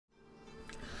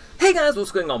Hey guys, what's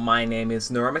going on? My name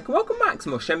is Neremik. Welcome back to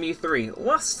more Shenmue 3.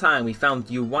 Last time we found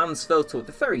Yuan's photo at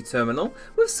the ferry terminal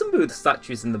with some Buddha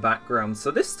statues in the background, so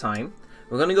this time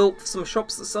we're going to go to some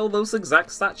shops that sell those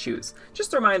exact statues.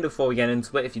 Just a reminder before we get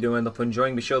into it, if you do end up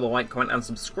enjoying, be sure to like, comment and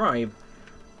subscribe.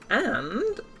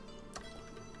 And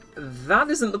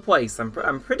that isn't the place. I'm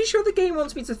pretty sure the game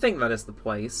wants me to think that is the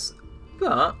place,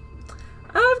 but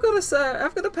I've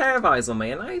got a pair of eyes on me,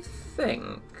 and I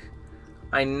think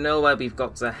I know where we've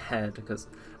got to head, because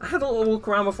I had a little look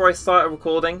around before I started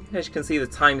recording. As you can see, the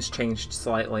time's changed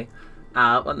slightly.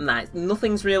 But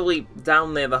nothing's really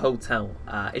down near the hotel.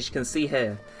 As you can see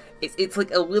here, it's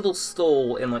like a little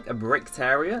stall in like a bricked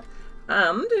area.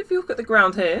 And if you look at the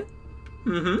ground here,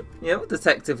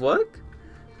 detective work.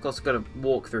 Of course, we've got to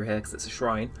walk through here because it's a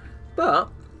shrine. But,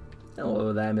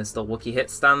 hello there, Mr. Lucky Hit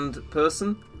Stand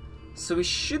person. So we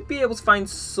should be able to find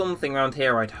something around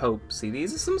here, I'd hope. See,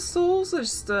 these are some stalls.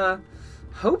 Just,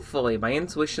 hopefully my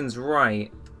intuition's right.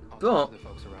 But the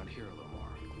folks around here a little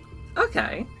more.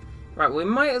 Okay, right. We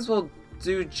might as well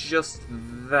do just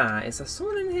that. Is there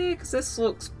someone in here? Because this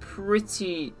looks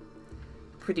pretty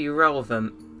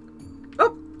relevant.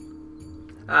 Oh,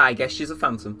 I guess she's a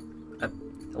phantom. A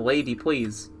lady,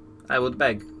 please. I would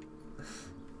beg.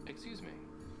 Excuse me.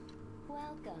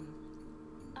 Welcome.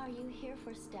 Are you here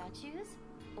for statues?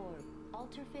 Or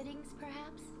altar fittings,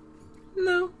 perhaps?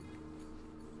 No.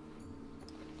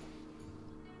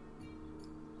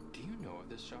 Do you know of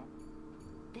this shop?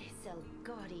 They sell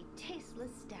gaudy,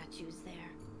 tasteless statues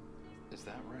there. Is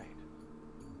that right?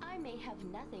 I may have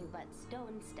nothing but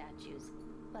stone statues,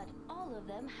 but all of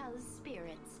them house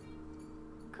spirits.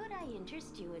 Could I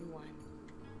interest you in one?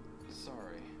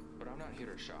 Sorry, but I'm not here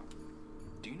to shop.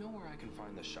 Do you know where I can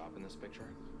find the shop in this picture?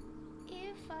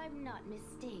 If I'm not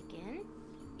mistaken,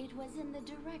 it was in the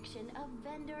direction of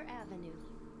Vendor Avenue.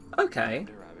 Okay.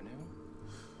 Vendor Avenue?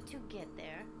 To get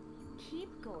there,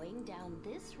 keep going down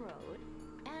this road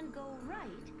and go right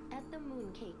at the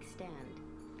mooncake stand.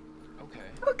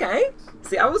 Okay. Okay.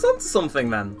 See, I was onto something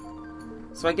then.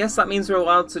 So I guess that means we're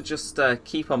allowed to just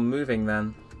keep on moving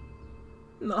then.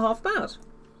 Not half bad.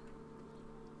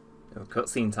 Oh,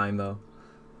 cutscene time though.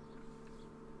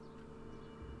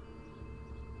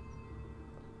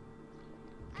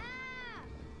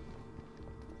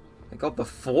 I got the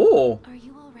 4. Are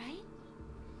you all right?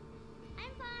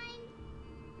 I'm fine.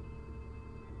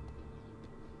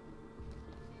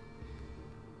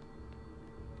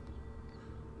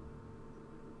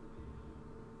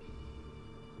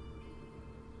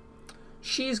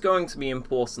 She's going to be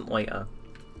important later.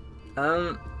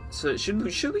 So should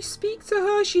we speak to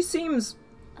her? She seems...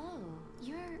 Oh,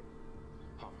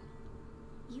 Huh.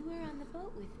 you were on the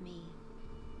boat with me.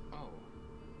 Oh,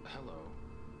 hello.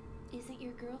 Isn't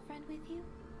your girlfriend with you?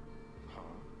 Huh?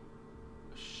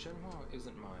 Shenmue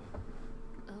isn't my...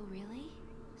 Oh, really?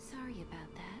 Sorry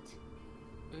about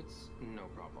that. It's no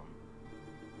problem.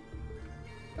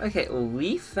 Okay,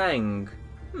 Li Feng.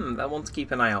 That one to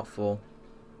keep an eye out for.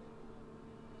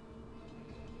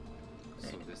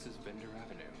 So this is Vendor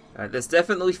Avenue. Alright, this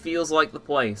definitely feels like the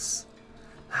place.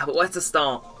 But where to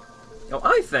start? Now,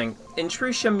 I think, in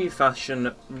true Shenmue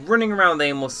fashion, running around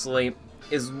aimlessly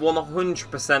is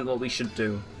 100% what we should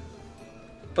do.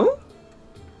 Oh?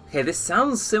 Okay, this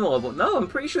sounds similar, but no, I'm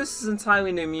pretty sure this is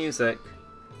entirely new music.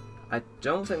 I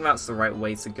don't think that's the right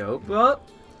way to go, but...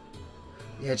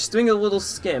 yeah, just doing a little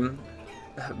skim.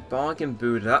 Bargain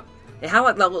Buddha. It had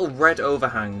like that little red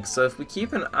overhang, so if we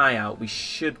keep an eye out, we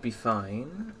should be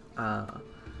fine.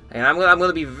 And I'm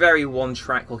gonna be very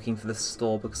one-track looking for this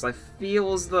store, because I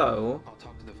feel as though... I'll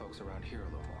talk to the folks around here a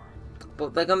little more.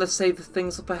 but they're gonna say the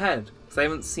things up ahead, because they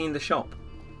haven't seen the shop.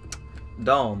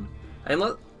 Darn. And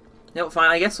look, you know, fine,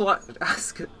 I guess we'll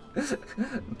ask...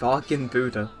 Bargain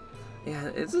Buddha. Yeah,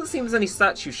 it doesn't seem there's any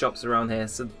statue shops around here,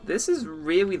 so this is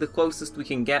really the closest we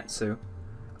can get to.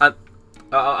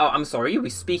 I'm sorry, are we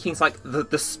speaking to, like,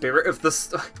 the spirit of the...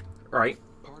 right.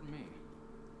 Pardon me.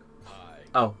 Hi.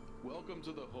 Oh. Welcome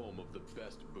to the home of the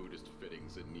best Buddhist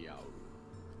fittings in Niao.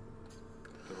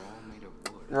 They're all made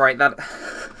of wood. Right, that...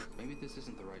 Maybe this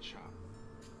isn't the right shop.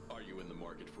 Are you in the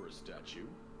market for a statue?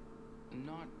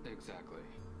 Not exactly.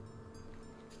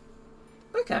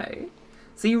 okay.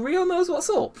 So you real knows what's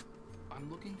up.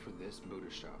 I'm looking for this Buddha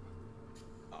shop.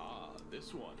 Ah,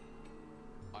 this one.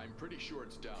 I'm pretty sure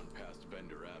it's down past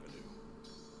Vendor Avenue.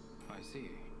 I see.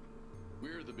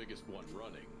 We're the biggest one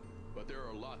running, but there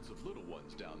are lots of little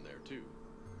ones down there too.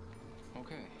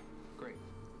 Okay, great.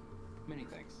 Many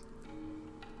thanks.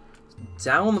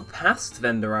 Down past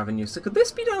Vendor Avenue, so could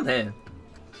this be down here?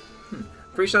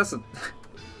 Pretty sure that's a...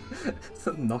 it's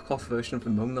a knockoff version of the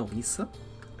Mona Lisa.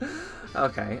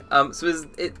 Okay, so is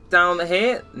it down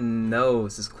here? No,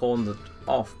 this is cornered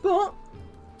off. But,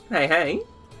 hey,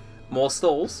 more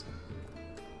stalls.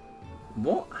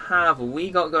 What have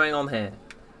we got going on here?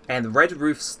 And the red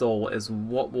roof stall is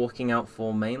what we're looking out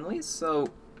for mainly, so...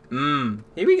 here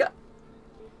we go.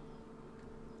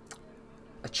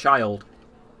 A child.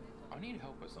 I need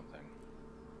help with something.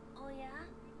 Oh yeah?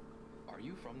 Are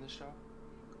you from this shop?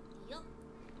 Yup.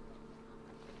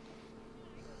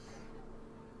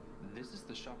 This is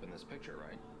the shop in this picture,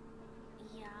 right?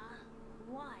 Yeah.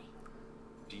 Why?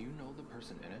 Do you know the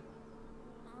person in it?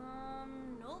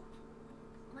 Nope.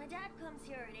 My dad comes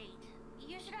here at 8.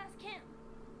 You should ask him.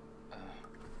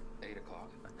 8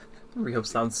 o'clock. Rio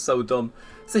sounds so dumb.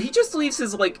 So he just leaves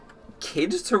his, like,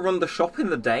 kid to run the shop in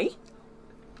the day?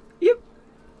 Yep.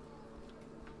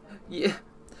 Yeah.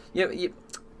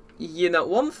 You know,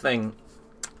 one thing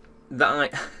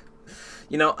that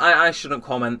I shouldn't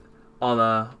comment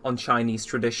on Chinese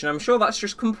tradition. I'm sure that's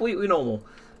just completely normal.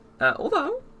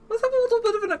 Although, let's have a little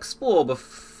bit of an explore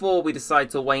before we decide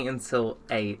to wait until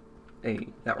 8.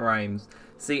 That rhymes.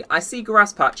 See, I see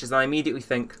grass patches and I immediately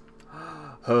think,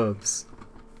 herbs.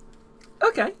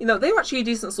 Okay, they were actually a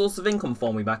decent source of income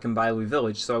for me back in Bailu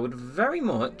Village, so I would very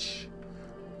much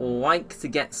like to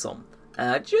get some.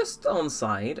 Just on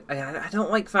side, I don't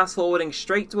like fast forwarding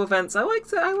straight to events. I like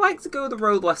to go the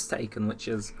road less taken, which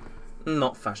is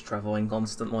not fast traveling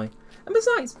constantly. And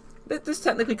besides, this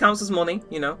technically counts as money.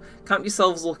 Count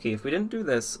yourselves lucky. If we didn't do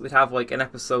this, we'd have like an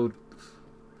episode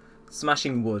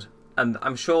smashing wood, and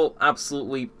I'm sure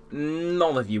absolutely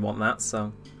none of you want that.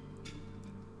 So,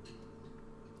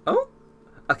 oh,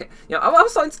 okay. I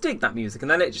was starting to dig that music,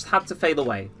 and then it just had to fade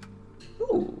away.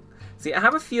 Ooh. See, I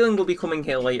have a feeling we'll be coming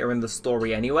here later in the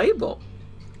story anyway, but...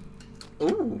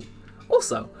 Ooh.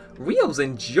 Also, Rio's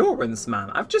endurance, man.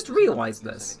 I've just realised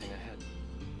this.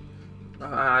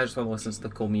 I just want to listen to the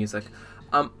cool music.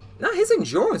 Now his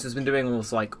endurance has been doing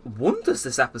almost, like, wonders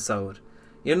this episode.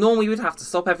 Normally we'd have to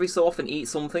stop every so often, eat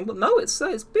something, but no, it's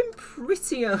been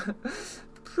pretty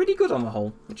good on the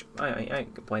whole, which I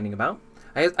ain't complaining about.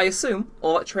 I assume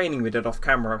all that training we did off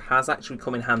camera has actually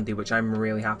come in handy, which I'm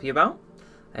really happy about.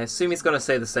 I assume he's going to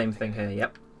say the same thing here,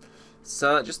 yep.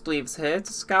 So it just leaves here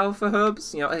to scour for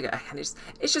herbs. And it's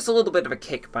just a little bit of a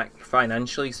kickback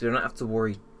financially, so we don't have to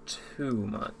worry too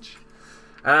much.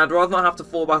 And I'd rather not have to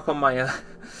fall back on my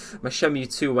my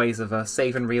Shenmue II ways of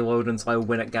save and reload until I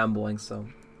win at gambling, so...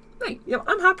 Hey,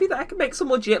 I'm happy that I can make some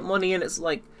legit money and it's,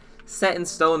 like, set in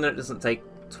stone and it doesn't take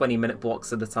 20-minute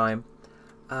blocks at a time.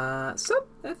 So,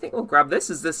 I think we'll grab this.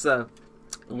 Is this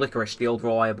Licorice, the old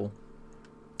reliable?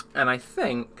 And I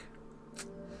think...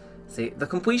 See, the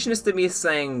completionist in me is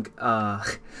saying,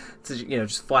 to,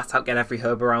 just flat out get every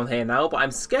herb around here now, but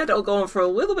I'm scared it'll go on for a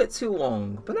little bit too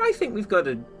long. But I think we've got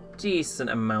a decent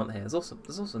amount here. There's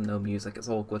also no music, it's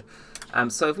all good.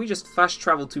 So if we just fast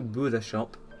travel to Buddha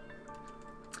shop...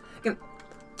 Again,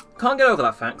 can't get over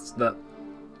that fact that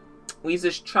leaves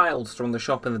this child to run the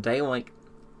shop in the day, like...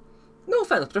 No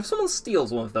offense, but if someone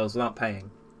steals one of those without paying...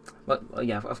 Well,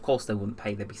 yeah, of course they wouldn't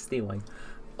pay, they'd be stealing.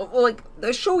 Well, like,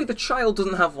 surely the child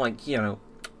doesn't have, like, an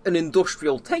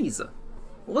industrial taser.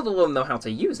 Let alone know how to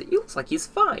use it. He looks like he's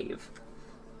 5.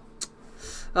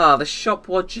 The shop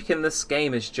logic in this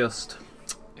game is just...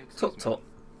 tut-tut.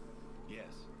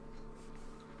 Yes.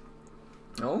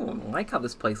 Oh, I like how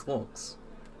this place looks.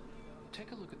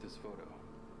 Take a look at this photo.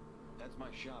 That's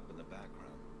my shop in the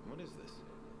background. What is this?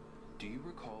 Do you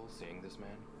recall seeing this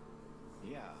man?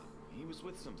 Yeah, he was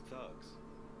with some thugs.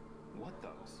 What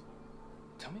thugs?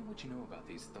 Tell me what you know about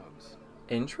these thugs.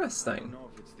 I don't Interesting. know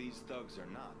if it's these thugs or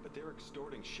not, but they're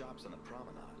extorting shops on the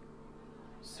promenade.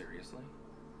 Seriously?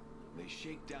 They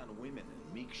shake down women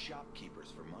and meek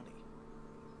shopkeepers for money.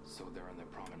 So they're on the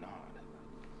promenade.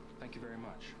 Thank you very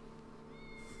much.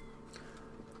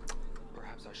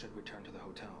 Perhaps I should return to the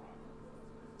hotel.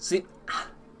 See...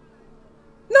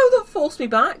 No, don't force me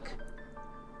back!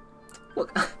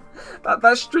 Look,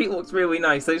 that street looks really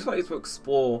nice. I just wanted to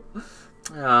explore.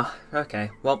 Okay.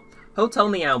 Well, Hotel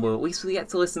Niaobu, at least we get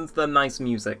to listen to the nice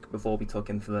music before we tuck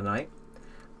in for the night.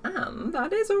 And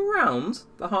that is around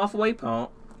the halfway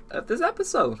part of this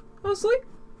episode. Honestly,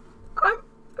 I'm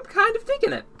kind of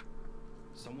digging it.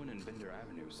 Someone in Bender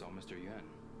Avenue saw Mr. Yuan.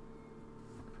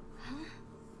 Huh?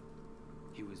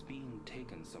 He was being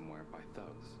taken somewhere by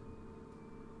thugs.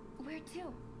 Where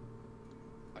to?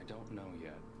 I don't know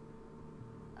yet.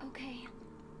 Okay.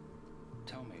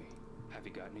 Tell me, have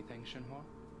you got anything, Shenhua?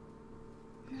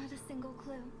 Not a single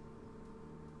clue.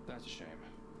 That's a shame.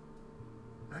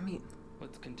 I mean...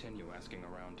 Let's continue asking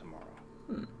around tomorrow.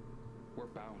 We're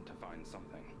bound to find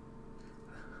something.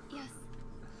 Yes.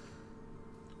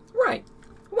 Right.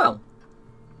 Well,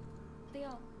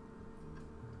 Leo,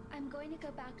 I'm going to go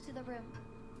back to the room.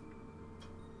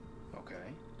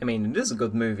 Okay. I mean, it is a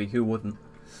good movie, who wouldn't?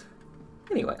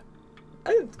 Anyway,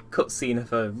 a cutscene of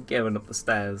her going up the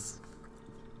stairs.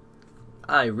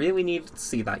 I really needed to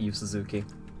see that, Yu Suzuki.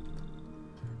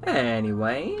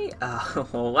 Anyway,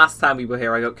 well, last time we were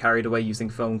here I got carried away using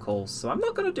phone calls, so I'm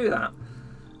not going to do that.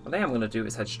 What I am going to do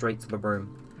is head straight to the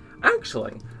room.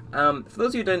 Actually, for those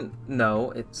of you who don't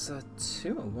know, it's a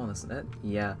 2-1, isn't it?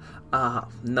 Yeah.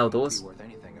 No, there was... Be worth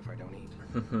anything if I don't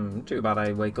eat. Too bad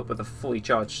I wake up with a fully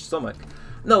charged stomach.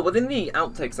 No, but in the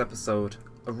Outtakes episode,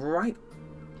 right...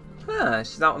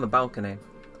 she's out on the balcony.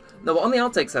 No, but on the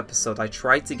Outtakes episode, I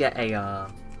tried to get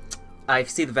a, I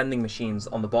see the vending machines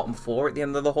on the bottom floor at the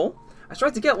end of the hall. I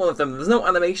tried to get one of them. There's no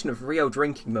animation of Rio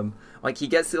drinking them. Like, he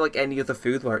gets to, like, any other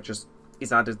food where it just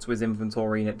is added to his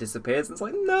inventory and it disappears. And it's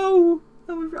like, no!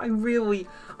 I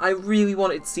really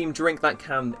wanted to see him drink that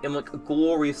can in, like, a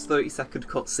glorious 30-second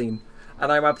cutscene.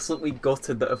 And I'm absolutely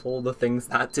gutted that of all the things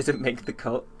that didn't make the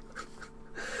cut.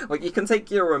 Like, you can take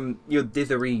your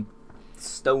dithery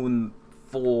stone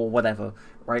for whatever,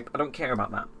 right? I don't care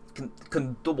about that.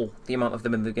 Can double the amount of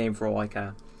them in the game for all I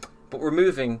care. But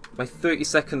removing my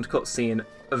 30-second cutscene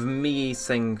of me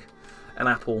eating an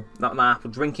apple, not an apple,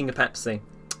 drinking a Pepsi,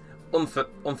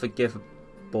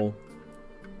 unforgivable.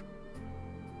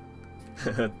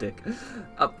 Dick.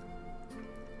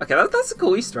 Okay, that's a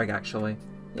cool Easter egg, actually.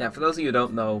 Yeah, for those of you who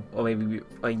don't know, or maybe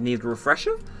I need a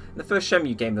refresher, in the first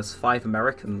Shenmue game there's 5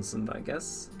 Americans, and I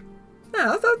guess...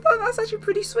 Yeah, that's actually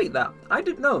pretty sweet, that. I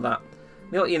didn't know that.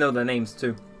 They'll let you know their names,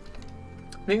 too.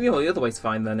 Maybe the other way to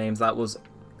find their names, that was,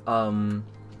 I don't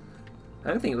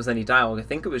think it was any dialogue, I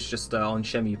think it was just on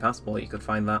Shenmue Passport you could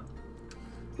find that.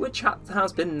 Which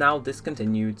has been now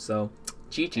discontinued, so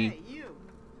GG. Hey, you!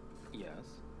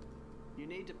 Yes? You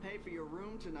need to pay for your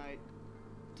room tonight.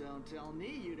 Don't tell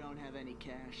me you don't have any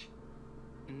cash.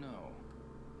 No,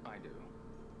 I do.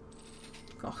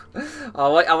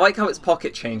 Oh, I like how it's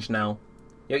pocket change now.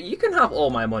 You know, you can have all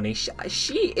my money.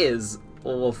 She is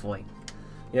lovely.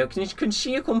 You know, can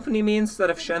she accompany me instead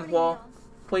of Shenhua,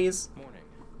 please? Morning.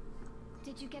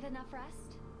 Did you get enough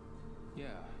rest? Yeah.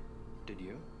 Did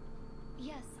you?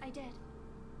 Yes, I did.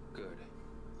 Good.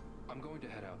 I'm going to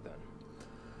head out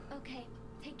then. Okay,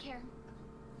 take care.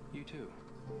 You too.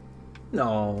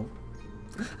 No.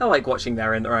 I like watching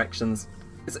their interactions.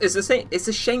 It's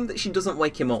a shame that she doesn't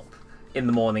wake him up in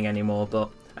the morning anymore,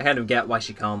 but I kind of get why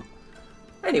she can't.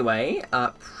 Anyway,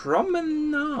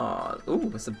 promenade.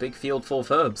 Ooh, it's a big field full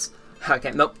of herbs.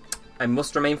 Okay, nope. I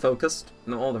must remain focused.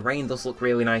 Oh, the rain does look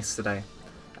really nice today.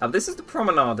 This is the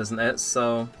promenade, isn't it?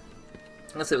 So,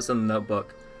 let's see what's in the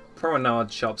notebook.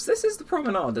 Promenade shops. This is the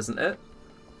promenade, isn't it?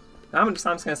 How many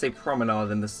times can I say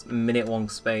promenade in this minute-long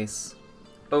space?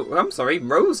 Oh, I'm sorry,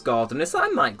 Rose Garden. Is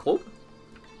that a nightclub?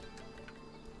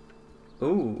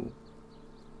 Ooh.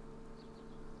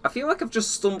 I feel like I've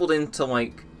just stumbled into,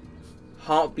 like,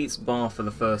 Heartbeat's bar for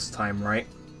the first time, right?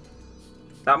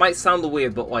 That might sound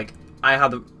weird, but, like,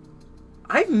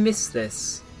 I've missed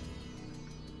this.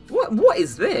 What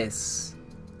is this?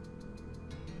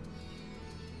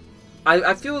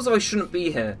 I feel as though I shouldn't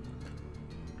be here.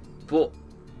 But,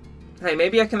 hey,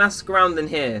 maybe I can ask around in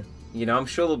here. You know, I'm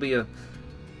sure there'll be a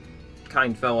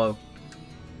kind fellow.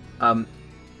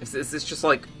 Is this just,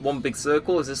 like, one big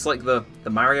circle? Is this, like, the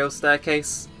Mario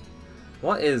staircase?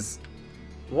 What is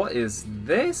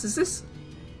this? Is this...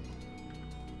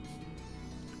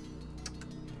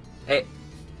 Hey...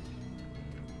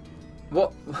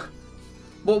 What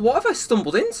have I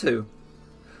stumbled into?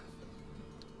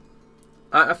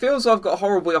 I feel as though I've got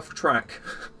horribly off track.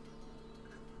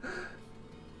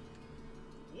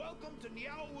 Welcome to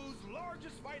Niaowu's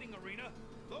largest fighting arena,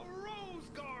 the Rose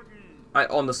Garden. I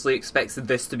honestly expected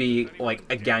this to be like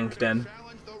a gank den.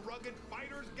 Challenge the rugged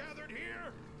fighters gathered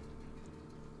here.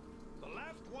 The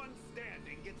last one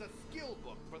standing gets a skill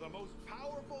book for the most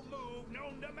powerful move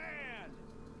known to man.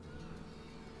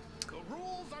 The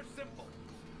rules are simple.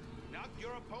 Knock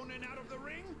your opponent out of the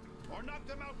ring, or knock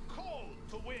them out cold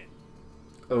to win.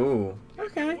 Oh, If you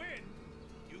okay. win,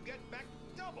 you get back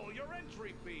double your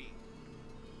entry fee.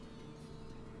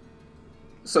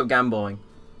 So gambling.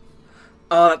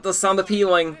 Oh, that does sound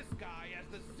appealing. This guy as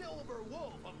the Silver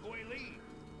Wolf of Guilin.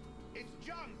 It's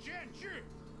Zhang Jianzhu.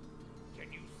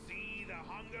 Can you see the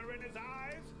hunger in his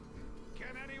eyes?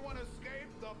 Can anyone escape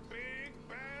the big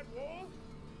bad wolf?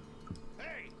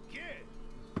 Hey, kid,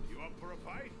 you up for a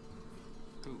fight?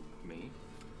 Who, me?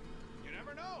 You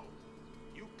never know.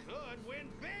 You could win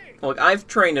big. Look, I've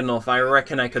trained enough. I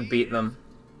reckon I could beat them.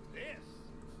 This.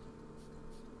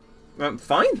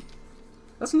 Fine.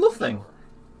 That's nothing. Sure.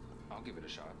 I'll give it a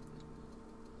shot.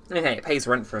 I mean, hey, it pays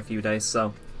rent for a few days,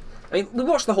 so... I mean, we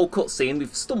watched the whole cutscene,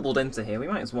 we've stumbled into here, we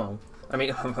might as well. I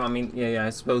mean, yeah, I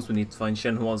suppose we need to find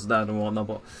Shenhua's dad and whatnot,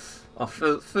 but...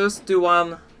 first do,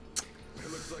 It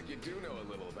looks like you do know a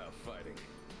little about fighting.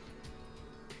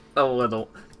 a little.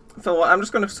 So I'm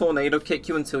just going to tornado kick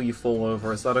you until you fall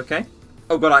over, is that okay?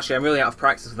 Oh god, actually, I'm really out of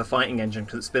practice with the fighting engine,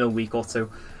 because it's been a week or two.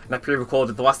 And I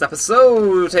pre-recorded the last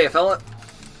episode! Hey, fella!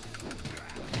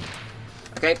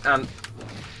 Okay, and...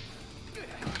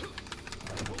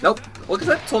 Nope. Look at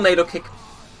that tornado kick.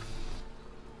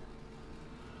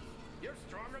 You're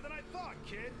stronger than I thought,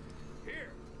 kid.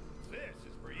 Here, this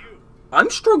is for you.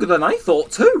 I'm stronger than I thought,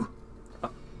 too!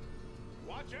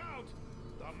 Watch out!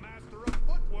 The master of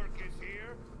footwork is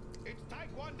here. It's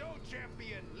Taekwondo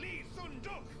champion Lee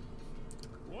Sun-duk.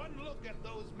 One look at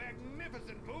those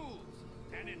magnificent moves,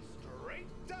 and it's straight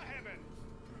to heaven.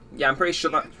 Yeah, I'm pretty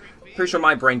sure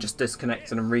my brain just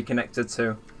disconnected and reconnected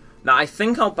too. Now, I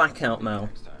think I'll back out now.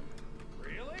 Next time.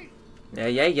 Really?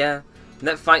 Yeah.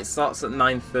 Net fight starts at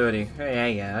 9:30.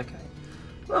 Yeah, okay.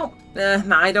 Well,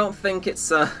 nah, I don't think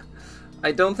it's a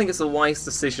wise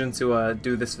decision to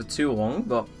do this for too long,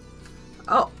 but...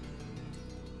 Oh,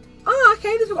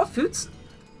 okay, they've got food...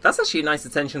 That's actually a nice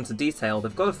attention to detail.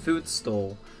 They've got a food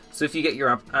stall, so if you get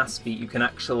your ass beat, you can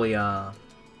actually,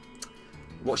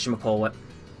 whatchamacallit,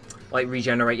 like,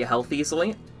 regenerate your health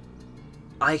easily.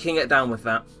 I can get down with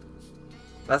that.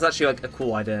 That's actually, like, a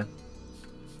cool idea.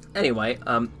 Anyway,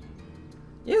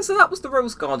 yeah, so that was the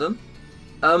Rose Garden.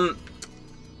 I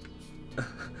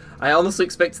honestly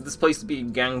expected this place to be a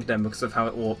gang den because of how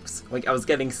it looks. Like, I was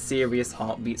getting serious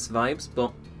Heartbeats vibes,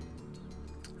 but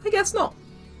I guess not.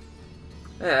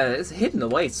 Yeah, it's hidden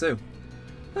away too.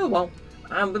 Oh well.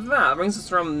 And with that brings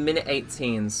us around minute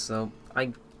 18, so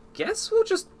I guess we'll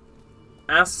just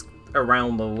ask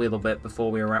around a little bit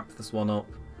before we wrap this one up.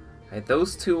 Okay,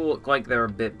 those two look like they're a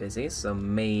bit busy, so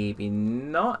maybe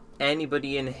not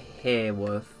anybody in here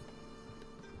worth...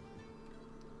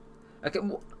 Okay,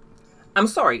 I'm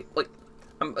sorry, like,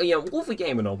 you know, lovely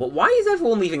game and all, but why is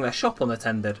everyone leaving their shop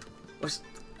unattended? Yes,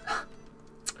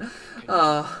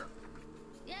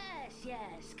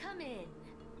 come in.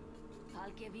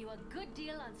 I'll give you a good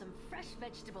deal on some fresh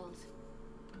vegetables.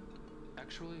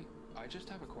 Actually, I just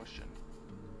have a question.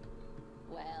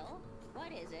 Well,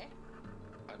 what is it?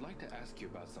 I'd like to ask you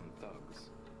about some thugs.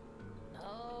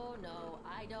 No,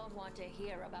 I don't want to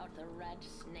hear about the red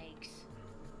snakes.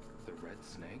 The red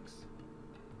snakes?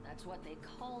 That's what they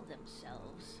call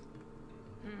themselves.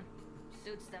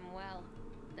 Suits them well.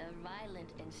 They're violent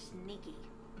and sneaky.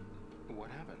 What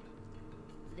happened?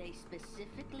 They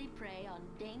specifically prey on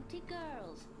dainty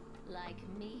girls like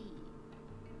me.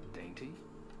 Dainty?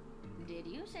 Did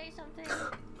you say something?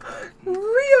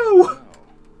 Rio! No.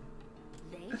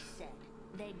 They said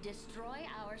they'd destroy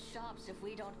our shops if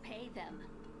we don't pay them.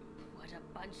 What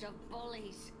a bunch of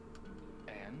bullies.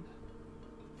 And?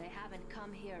 They haven't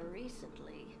come here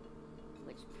recently,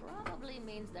 which probably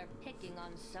means they're picking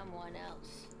on someone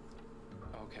else.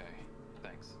 Okay,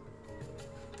 thanks.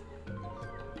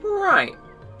 Right.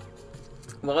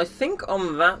 Well, I think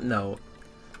on that note,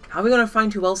 how are we going to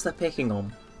find who else they're picking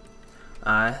on?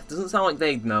 Doesn't sound like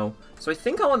they'd know. So I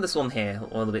think I'll end this one here,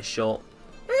 a little bit short.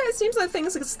 Yeah, it seems like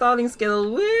things are starting to get a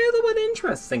little bit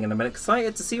interesting, and I'm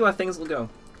excited to see where things will go.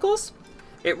 Of course,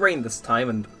 it rained this time,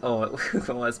 and oh,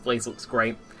 this place looks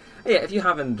great. Yeah, if you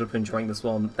have ended up enjoying this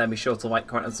one, then be sure to like,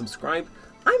 comment, and subscribe.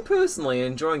 I'm personally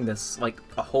enjoying this, like,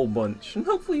 a whole bunch, and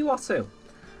hopefully you are too.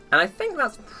 And I think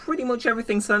that's pretty much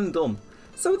everything said and done.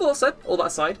 So with all that said, all that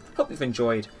aside, hope you've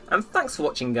enjoyed, and thanks for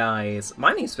watching, guys.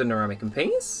 My name's been Neremik, and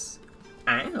peace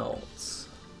out.